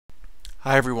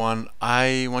Hi everyone,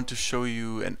 I want to show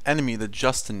you an enemy that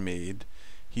Justin made.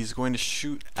 He's going to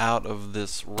shoot out of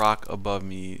this rock above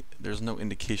me. There's no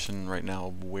indication right now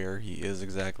of where he is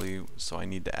exactly, so I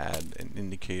need to add an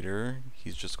indicator.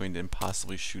 He's just going to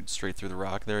impossibly shoot straight through the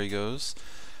rock. There he goes.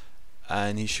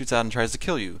 And he shoots out and tries to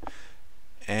kill you.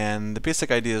 And the basic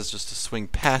idea is just to swing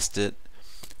past it,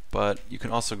 but you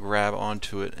can also grab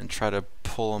onto it and try to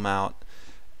pull him out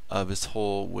of his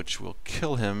hole, which will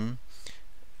kill him.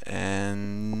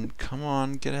 And come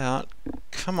on, get out.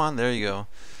 Come on, there you go.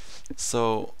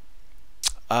 So,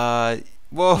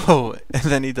 whoa! And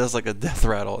then he does like a death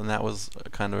rattle, and that was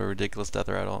kind of a ridiculous death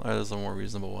rattle. That was a more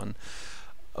reasonable one.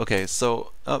 Okay,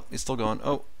 so, oh, he's still going.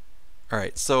 Oh,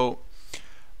 alright, so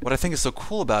what I think is so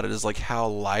cool about it is like how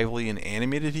lively and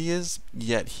animated he is,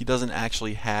 yet he doesn't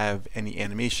actually have any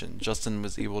animation. Justin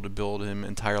was able to build him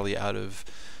entirely out of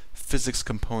physics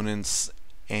components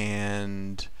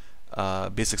and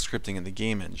basic scripting in the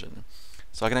game engine.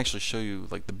 So I can actually show you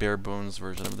like the bare bones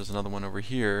version of it. There's another one over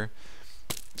here.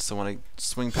 So when I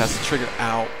swing past the trigger,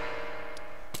 ow!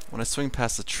 When I swing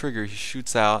past the trigger, he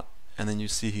shoots out, and then you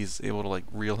see he's able to like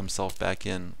reel himself back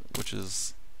in, which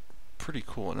is pretty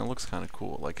cool, and it looks kind of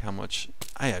cool. Like how much,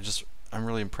 I'm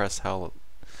really impressed how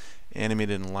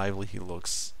animated and lively he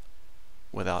looks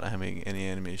without having any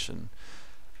animation.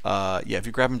 Yeah, if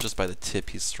you grab him just by the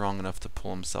tip, he's strong enough to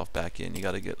pull himself back in. You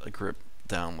got to get a grip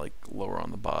down like lower on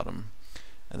the bottom,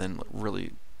 and then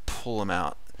really pull him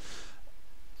out.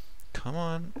 Come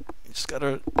on, you just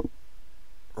gotta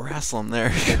wrestle him.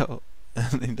 There you go.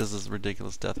 And he does this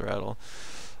ridiculous death rattle.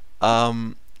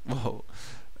 Whoa.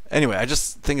 Anyway, I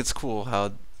just think it's cool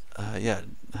how,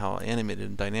 how animated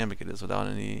and dynamic it is without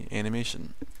any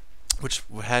animation, which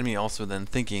had me also then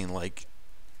thinking, like,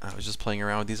 I was just playing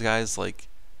around with these guys, like,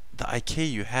 the IK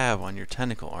you have on your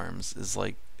tentacle arms is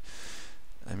like,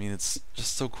 I mean, it's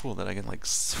just so cool that I can like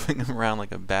swing them around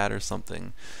like a bat or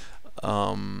something.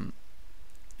 Yeah,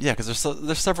 because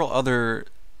there's several other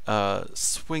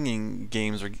swinging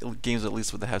games, or games at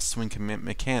least that have swing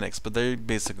mechanics, but they're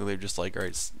just like,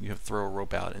 alright, you have to throw a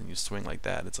rope out and you swing like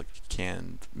that. It's like you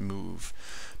can't move.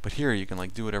 But here you can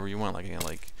like do whatever you want. Like I can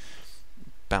like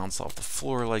bounce off the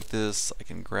floor like this. I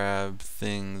can grab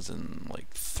things and like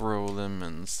throw them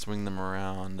and swing them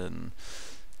around and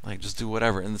like just do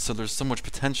whatever. And so there's so much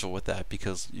potential with that,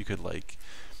 because you could like,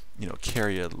 you know,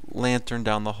 carry a lantern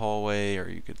down the hallway, or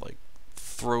you could like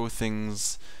throw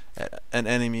things at an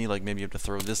enemy, like maybe you have to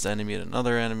throw this enemy at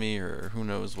another enemy, or who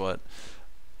knows what.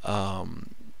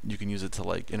 You can use it to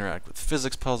like interact with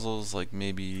physics puzzles, like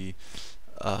maybe you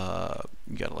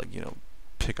gotta like, you know,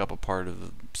 pick up a part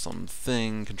of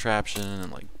something, contraption,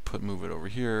 and like move it over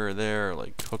here or there, or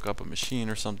like hook up a machine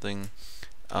or something,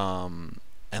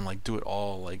 and like do it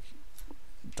all like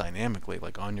dynamically,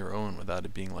 like on your own, without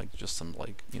it being like just some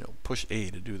like, you know, push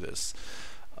A to do this.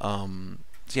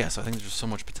 Yeah, so I think there's so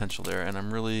much potential there, and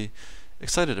I'm really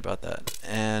excited about that.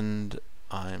 And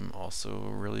I'm also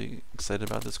really excited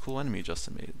about this cool enemy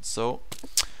Justin made. So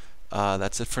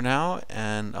that's it for now,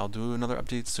 and I'll do another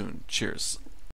update soon. Cheers.